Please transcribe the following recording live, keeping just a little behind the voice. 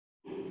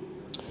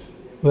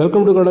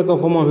Welcome to Karnataka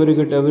Pharma, where you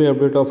get every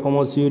update of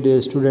pharmacy,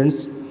 dear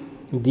students.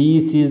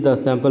 This is the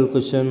sample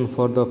question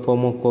for the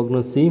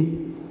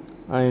Pharmacognosy,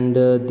 and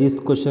this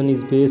question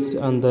is based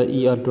on the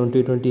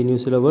ER-2020 new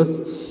syllabus.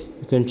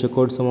 You can check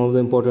out some of the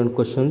important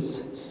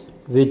questions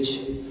which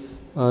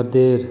are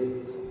there,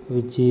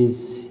 which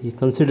is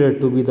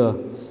considered to be the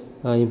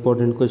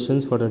important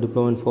questions for the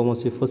diploma in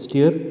pharmacy first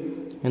year,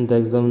 and the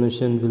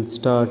examination will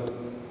start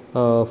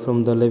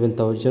from the 11th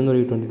of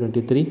January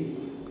 2023.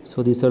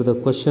 So these are the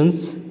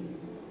questions.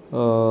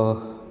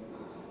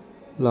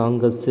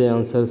 Long essay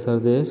answers are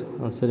there,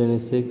 answer in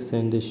 6,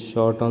 and the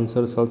short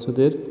answers also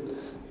there,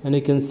 and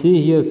you can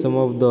see here some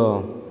of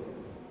the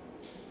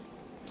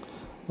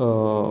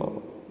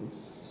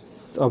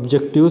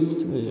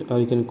objectives, or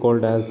you can call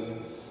it as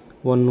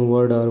one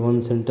word or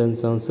one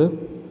sentence answer.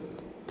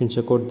 You can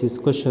check out these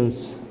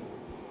questions.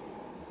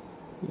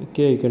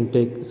 Okay, you can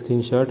take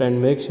screenshot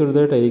and make sure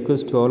that I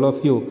request to all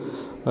of you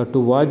to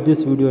watch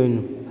this video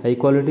in high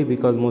quality,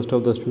 because most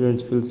of the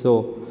students feel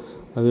so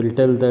I will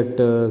tell that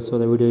so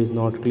the video is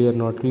not clear.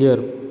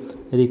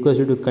 I request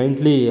you to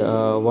kindly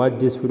watch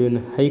this video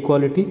in high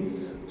quality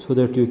so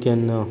that you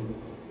can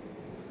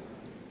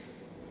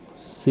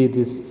see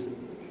this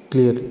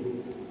clearly.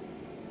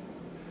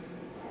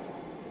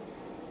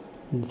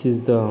 This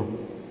is the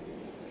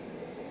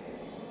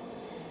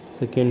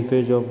second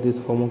page of this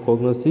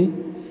Pharmacognosy.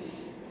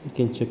 You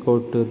can check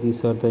out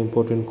these are the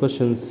important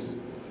questions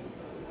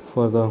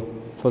for the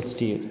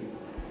first year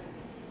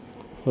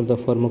for the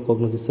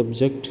Pharmacognosy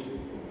subject.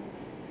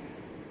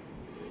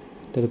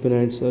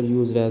 Terpenoids are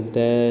used as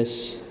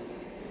dash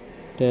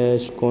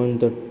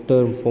coined the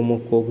term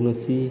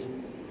pharmacognosy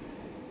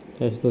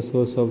as the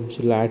source of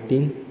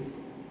gelatin.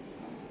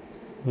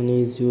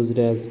 Honey is used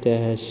as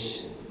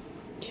dash.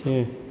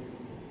 Okay,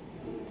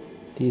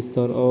 these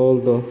are all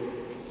the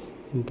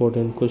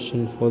important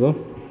questions for the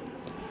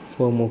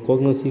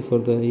pharmacognosy for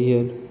the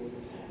year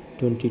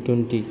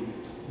 2020.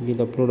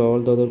 We'll upload all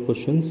the other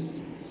questions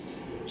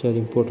which are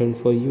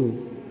important for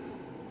you.